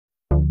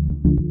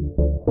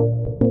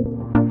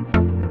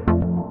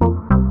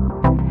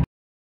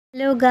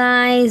Hello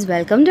guys,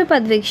 welcome to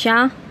Padviksha.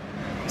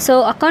 So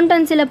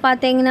accountancy la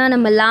pathina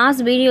நம்ம last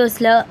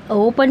videosல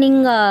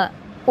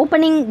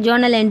opening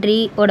journal entry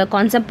ஓட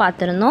concept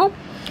பார்த்திருந்தோம்.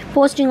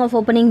 Posting of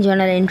opening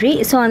journal entry.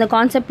 So அந்த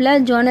conceptல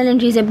journal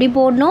entries எப்படி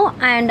போடணும்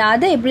and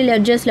அதை எப்படி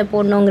ledgersல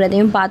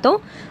போடணும்ங்கறதையும் பார்த்தோம்.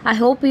 I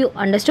hope you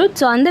understood.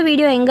 So அந்த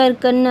வீடியோ எங்க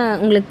இருக்குன்னு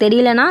உங்களுக்கு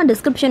தெரியலனா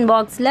description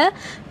boxல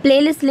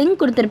playlist link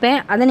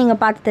கொடுத்திருப்பேன். அதை நீங்க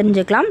பார்த்து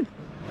தெரிஞ்சுக்கலாம்.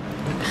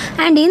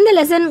 And in the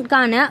lesson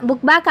கான book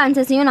back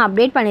answers நான்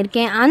update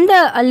பண்ணிருக்கேன். அந்த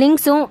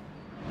linksம்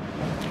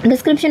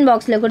description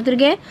box la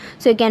கொடுத்திருக்கேன்.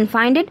 So you can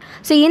find it.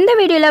 So in the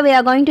video we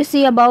are going to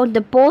see about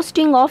the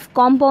posting of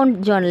compound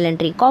journal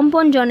entry.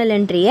 Compound journal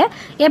entry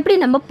எப்படி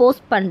நம்ம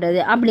post பண்றது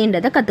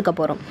அப்படின்றத கத்துக்க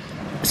போறோம்.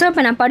 So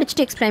இப்ப நான்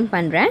படிச்சிட்டு explain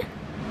பண்றேன்.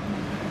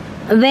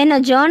 When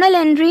a journal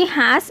entry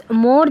has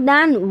more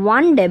than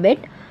one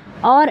debit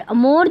or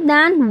more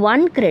than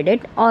one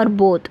credit or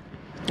both,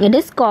 it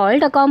is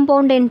called a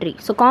compound entry.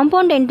 So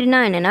compound entry na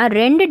enna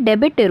ரெண்டு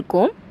debit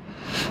இருக்கும்.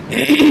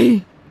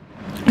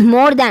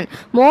 more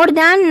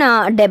than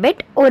debit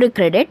ஒரு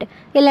credit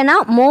இல்லனா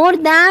more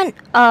than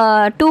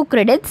two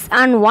credits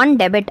and one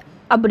debit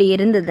அப்படி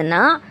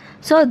இருந்ததுனா,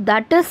 so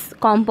that is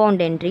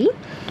compound entry.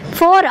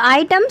 For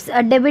items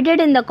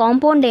debited in the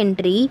compound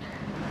entry,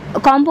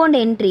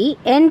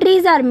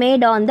 entries are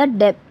made on the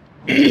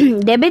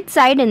debit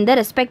side in the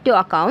respective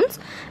accounts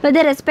with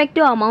the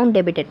respective amount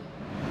debited.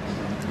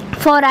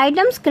 For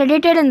items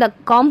credited in the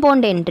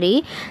compound entry,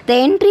 the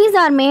entries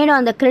are made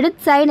on the credit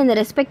side in the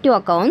respective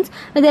accounts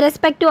with the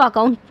respective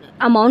account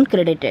amount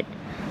credited.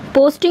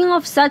 Posting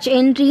of such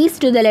entries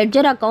to the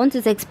ledger accounts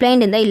is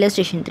explained in the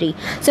illustration 3.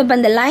 So, இப்போ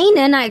இந்த line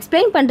நான்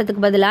explain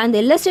பண்றதுக்கு பதிலா இந்த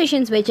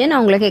illustrations வச்சு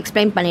நான் உங்களுக்கு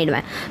explain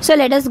பண்ணிடுவேன். So,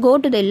 let us go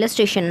to the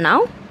illustration now.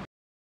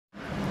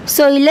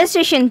 So,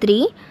 illustration 3,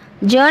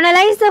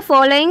 journalize the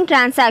following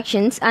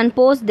transactions and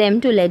post them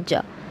to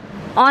ledger.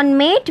 On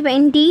May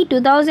 20,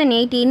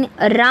 2018,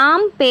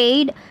 Ram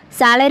paid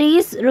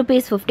salaries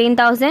rupees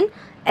 15,000,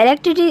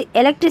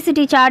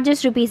 electricity charges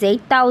rupees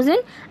 8,000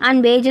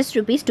 and wages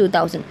rupees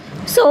 2,000.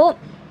 So,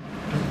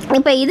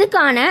 இப்போ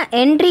இதுக்கான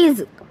entries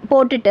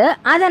போட்டுட்டு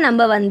அதை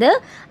நம்ம வந்து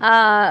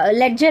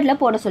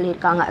லெட்ஜரில் போட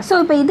சொல்லியிருக்காங்க. So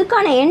இப்போ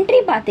இதுக்கான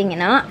என்ட்ரி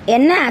பார்த்தீங்கன்னா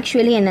என்ன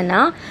ஆக்சுவலி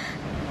என்னென்னா,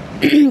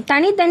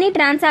 தனித்தனி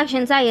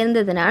டிரான்சாக்ஷன்ஸாக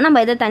இருந்ததுன்னா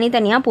நம்ம இதை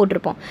தனித்தனியாக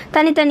போட்டிருப்போம்.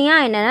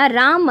 தனித்தனியாக என்னென்னா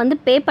ராம் வந்து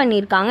பே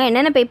பண்ணியிருக்காங்க.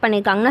 என்னென்ன பே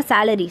பண்ணியிருக்காங்கன்னா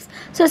salaries.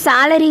 So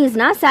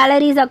சேலரிஸ்னால்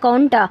salaries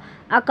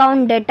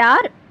account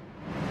debtor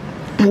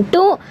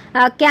to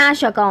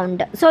cash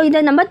account. So இதை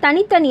நம்ம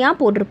தனித்தனியாக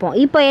போட்டிருப்போம்.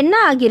 இப்போ என்ன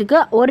ஆகியிருக்கு,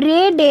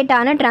 ஒரே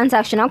டேட்டான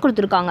டிரான்சாக்ஷனாக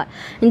கொடுத்துருக்காங்க.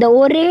 இந்த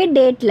ஒரே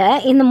டேட்டில்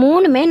இந்த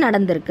மூணுமே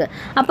நடந்திருக்கு.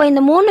 அப்போ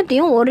இந்த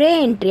மூணுத்தையும் ஒரே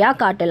என்ட்ரியாக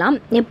காட்டலாம்.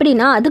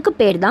 எப்படின்னா அதுக்கு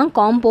பேர் தான்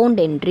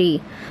காம்பவுண்ட் என்ட்ரி.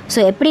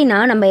 ஸோ எப்படின்னா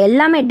நம்ம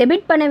எல்லாமே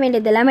டெபிட் பண்ண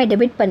வேண்டியது எல்லாமே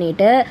டெபிட்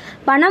பண்ணிவிட்டு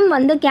பணம்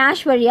வந்து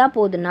கேஷ் வழியாக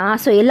போகுதுன்னா,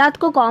 ஸோ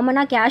எல்லாத்துக்கும்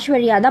காமனாக கேஷ்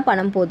வழியாக தான்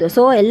பணம் போகுது.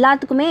 ஸோ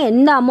எல்லாத்துக்குமே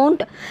எந்த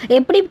அமௌண்ட்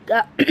எப்படி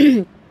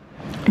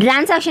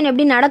டிரான்சாக்ஷன்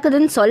எப்படி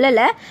நடக்குதுன்னு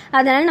சொல்லலை,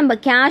 அதனால் நம்ம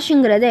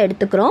கேஷுங்கிறத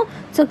எடுத்துக்கிறோம்.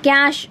 ஸோ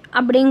கேஷ்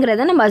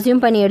அப்படிங்கிறத நம்ம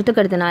அசியூம் பண்ணி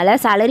எடுத்துக்கிறதுனால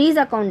salaries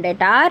account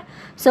debtor,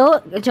 so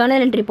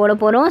journal entry போட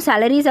போகிறோம்.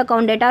 Salaries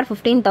account debtor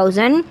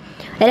 15,000,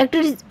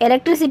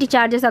 electricity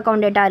charges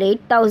account debtor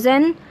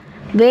 8,000,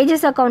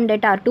 wages account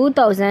debtor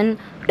 2,000,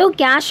 to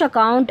cash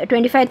account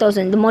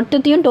 25,000. இது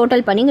மொத்தத்தையும்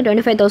டோட்டல் பண்ணி இங்கே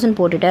 25,000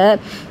 போட்டுட்டு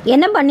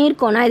என்ன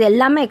பண்ணியிருக்கோன்னா இது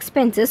எல்லாமே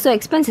எக்ஸ்பென்சஸ். ஸோ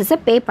எக்ஸ்பென்சஸை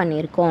பே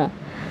பண்ணியிருக்கோம்.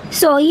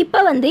 ஸோ இப்போ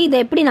வந்து இதை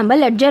எப்படி நம்ம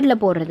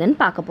லெட்ஜரில் போடுறதுன்னு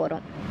பார்க்க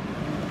போகிறோம்.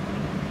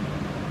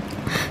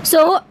 ஸோ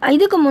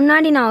இதுக்கு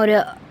முன்னாடி நான்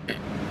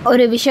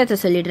ஒரு விஷயத்த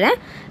சொல்லிடுறேன்.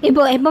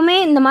 இப்போ எப்போவுமே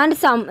இந்த மாதிரி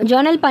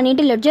ஜேர்னல்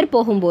பண்ணிவிட்டு லெட்ஜர்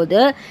போகும்போது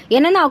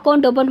என்னென்ன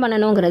அக்கௌண்ட் ஓப்பன்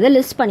பண்ணணுங்கிறத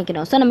லிஸ்ட்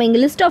பண்ணிக்கணும். ஸோ நம்ம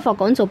இங்கே லிஸ்ட் ஆஃப்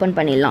அக்கௌண்ட்ஸ் ஓப்பன்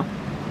பண்ணிடலாம்.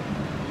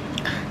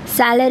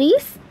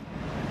 salaries,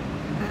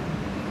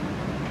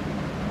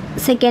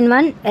 second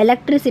one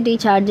electricity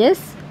charges,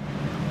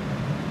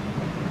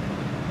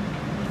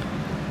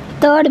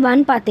 third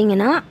one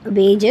பார்த்தீங்கன்னா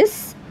wages,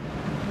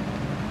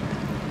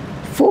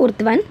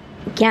 fourth one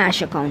cash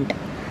account.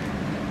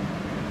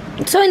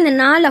 So இந்த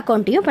 4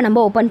 அக்கௌண்ட்டையும் இப்போ நம்ம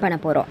ஓப்பன் பண்ண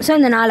போகிறோம். ஸோ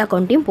இந்த 4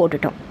 அக்கௌண்ட்டையும்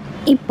போட்டுட்டோம்.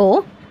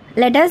 இப்போது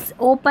let us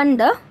open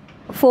the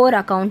 4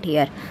 account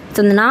here. So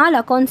இந்த 4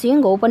 அக்கௌண்ட்ஸையும்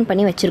இங்கே ஓப்பன்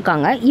பண்ணி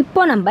வச்சுருக்காங்க.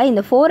 இப்போ நம்ம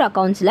இந்த 4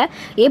 அக்கௌண்ட்ஸில்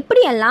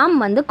எப்படியெல்லாம்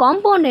வந்து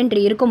காம்பவுண்ட்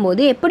என்ட்ரி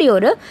இருக்கும்போது எப்படி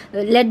ஒரு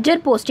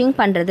லெட்ஜர் போஸ்டிங்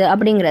பண்ணுறது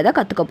அப்படிங்கிறத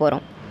கற்றுக்க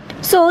போகிறோம்.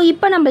 ஸோ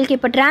இப்போ நம்மளுக்கு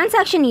இப்போ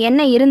டிரான்சாக்ஷன்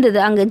என்ன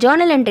இருந்தது, அங்கே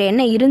ஜேர்னல் என்ட்ரி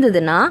என்ன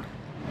இருந்ததுன்னா,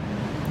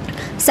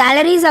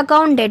 salaries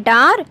account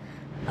debtor,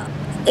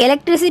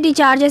 electricity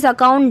charges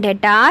account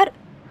debtor,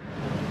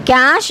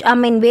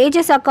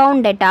 wages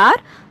account debtor,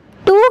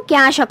 2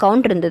 cash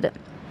account இருந்தது.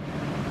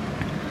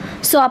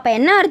 ஸோ அப்போ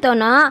என்ன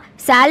அர்த்தம்னா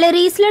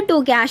சேலரிஸில் 2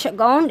 cash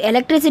account,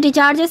 electricity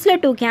சார்ஜஸில்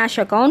 2 cash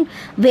account,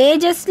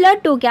 வேஜஸில்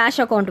 2 cash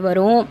account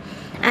வரும்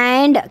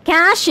அண்ட்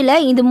கேஷில்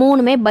இது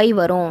மூணுமே பை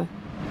வரும்.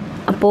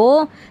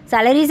 அப்போது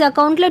சேலரிஸ்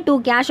அக்கௌண்ட்டில் 2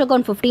 கேஷ்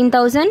அக்கௌண்ட்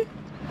 15,000,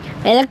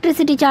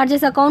 எலக்ட்ரிசிட்டி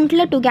சார்ஜஸ்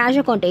அக்கௌண்ட்டில் 2 கேஷ்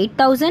அக்கௌண்ட்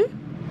 8,000,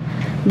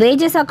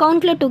 வேஜஸ்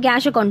அக்கௌண்ட்டில் 2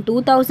 cash account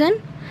 2,000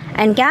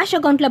 and cash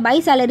account by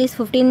salaries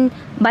 15,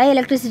 by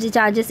electricity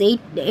charges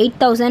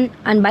 8,000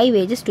 and by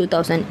wages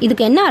 2,000.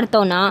 இதுக்கு என்ன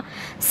அர்த்தம்னா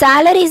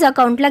salaries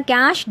accountல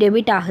cash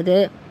debit ஆகுது,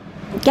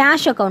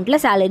 கேஷ்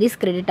அக்கௌண்ட்டில் salaries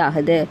credit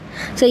ஆகுது.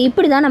 ஸோ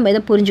இப்படி தான் நம்ம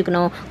இதை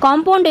புரிஞ்சுக்கணும்.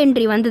 காம்பவுண்ட்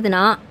என்ட்ரி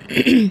வந்ததுன்னா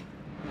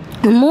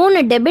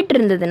 3 டெபிட்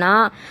இருந்ததுன்னா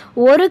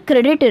 1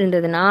 கிரெடிட்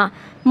இருந்ததுன்னா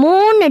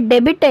 3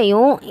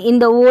 டெபிட்டையும்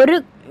இந்த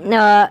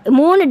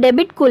 3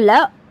 டெபிட்குள்ளே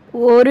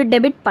 1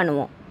 டெபிட்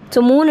பண்ணுவோம். ஸோ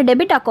 3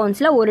 டெபிட்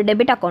அக்கௌண்ட்ஸில் 1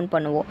 டெபிட் அக்கௌண்ட்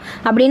பண்ணுவோம்.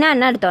 அப்படின்னா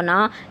என்ன அர்த்தம்னா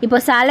இப்போ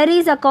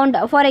salaries account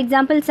for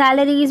example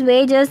salaries,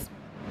 wages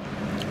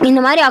இந்த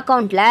மாதிரி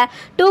அக்கௌண்ட்டில்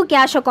 2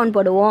 கேஷ் அக்கௌண்ட்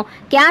போடுவோம்.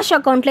 கேஷ்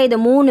அக்கௌண்ட்டில் இது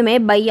 3மே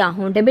பை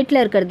ஆகும், டெபிட்டில்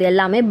இருக்கிறது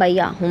எல்லாமே பை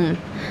ஆகும்.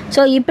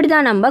 ஸோ இப்படி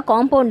தான் நம்ம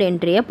காம்பவுண்ட்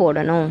என்ட்ரியை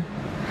போடணும்.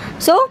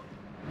 So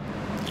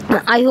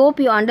I hope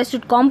you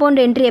understood compound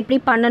entry எப்படி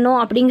பண்ணணும்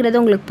அப்படிங்கிறது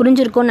உங்களுக்கு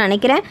புரிஞ்சிருக்கும்னு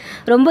நினைக்கிறேன்.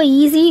 ரொம்ப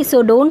easy. So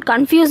don't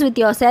confuse with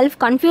your self.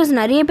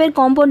 நிறைய பேர்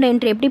காம்பவுண்ட்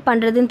என்ட்ரி எப்படி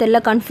பண்ணுறதுன்னு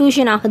தெரியல,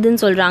 கன்ஃபியூஷன்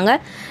ஆகுதுன்னு சொல்கிறாங்க.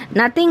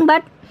 நத்திங்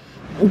பட்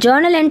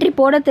ஜேர்னல் என்ட்ரி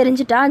போட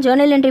தெரிஞ்சுட்டா,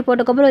 ஜேர்னல் என்ட்ரி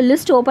போட்டதுக்கப்புறம்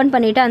லிஸ்ட் ஓப்பன்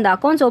பண்ணிவிட்டு அந்த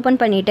அக்கௌண்ட்ஸ் ஓப்பன்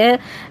பண்ணிவிட்டு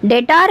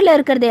டெட்டாரில்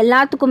இருக்கிறது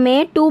எல்லாத்துக்குமே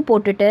 2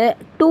 போட்டுட்டு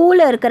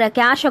 2ல் இருக்கிற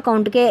கேஷ்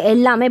அக்கௌண்ட்டுக்கே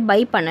எல்லாமே பை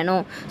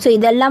பண்ணணும். ஸோ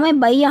இது எல்லாமே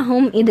பை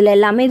ஆகும், இதில்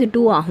எல்லாமே இது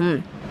 2 ஆகும்.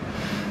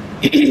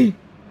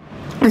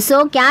 ஸோ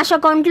கேஷ்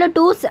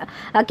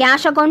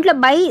அக்கௌண்ட்டில்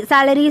பை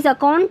salaries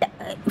அக்கௌண்ட்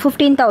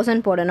 15,000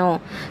 போடணும்.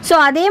 ஸோ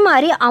அதே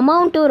மாதிரி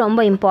அமௌண்ட்டும்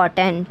ரொம்ப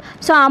இம்பார்ட்டண்ட்.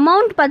 ஸோ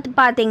அமௌண்ட்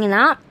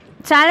பார்த்தீங்கன்னா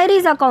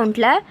salaries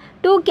அக்கௌண்ட்டில்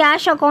 2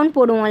 கேஷ் அக்கௌண்ட்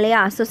போடுவோம்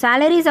இல்லையா. ஸோ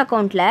salaries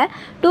அக்கௌண்ட்டில்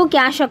 2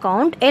 கேஷ்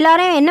அக்கௌண்ட்.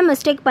 எல்லோரும் என்ன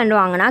மிஸ்டேக்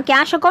பண்ணுவாங்கன்னா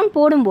கேஷ் அக்கௌண்ட்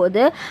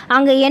போடும்போது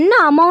அங்கே என்ன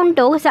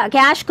அமௌண்ட்டோ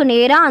கேஷ்க்கு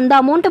நேராக அந்த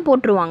அமௌண்ட்டை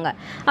போட்டுருவாங்க.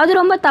 அது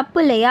ரொம்ப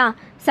தப்பு இல்லையா.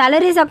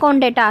 salaries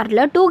அக்கௌண்ட்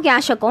டெட்டாரில் 2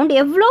 கேஷ் அக்கௌண்ட்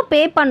எவ்வளோ பே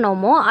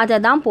பண்ணோமோ அதை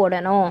தான்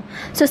போடணும்.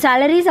 ஸோ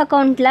salaries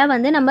அக்கௌண்ட்டில்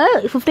வந்து நம்ம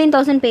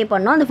 15,000 பே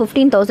பண்ணோம், அந்த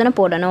 15,000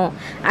 போடணும்.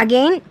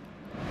 அகெயின்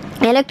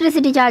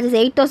எலக்ட்ரிசிட்டி சார்ஜஸ்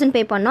 8,000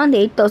 பே பண்ணோம், அந்த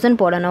 8,000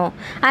 போடணும்.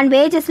 அண்ட்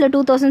வேஜஸில்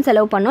 2,000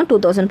 செலவு பண்ணோம்,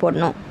 2,000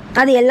 போடணும்.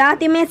 அது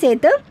எல்லாத்தையுமே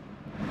சேர்த்து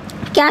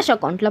கேஷ்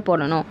அக்கௌண்ட்டில்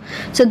போடணும்.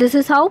 So this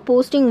is how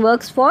posting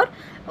works for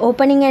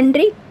opening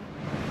entry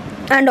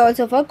and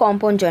also for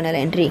compound Journal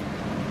entry.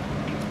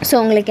 So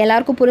உங்களுக்கு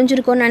எல்லாருக்கும்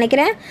புரிஞ்சிருக்கும்னு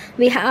நினைக்கிறேன்.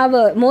 We have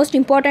a most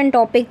important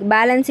topic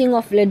balancing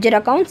of ledger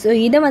accounts. So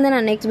இதை வந்து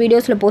நான் நெக்ஸ்ட்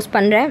வீடியோஸில் போஸ்ட்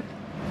பண்ணுறேன்.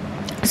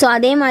 ஸோ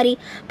அதே மாதிரி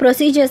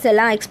ப்ரொசீஜர்ஸ்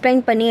எல்லாம்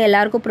எக்ஸ்பிளைன் பண்ணி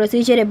எல்லாருக்கும்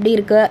ப்ரொசீஜர் எப்படி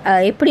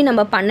இருக்குது, எப்படி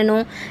நம்ம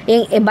பண்ணணும்,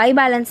 பை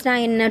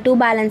பேலன்ஸ்னால் என்ன, 2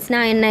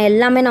 பேலன்ஸ்னால் என்ன,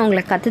 எல்லாமே நான்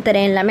உங்களுக்கு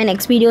கற்றுத்தரேன். எல்லாமே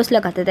நெக்ஸ்ட்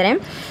வீடியோஸில் கற்றுத்தரேன்.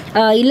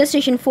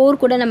 இல்லஸ்ட்ரேஷன் 4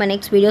 கூட நம்ம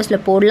நெக்ஸ்ட்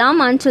வீடியோஸில்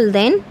போடலாம். until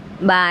then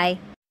bye.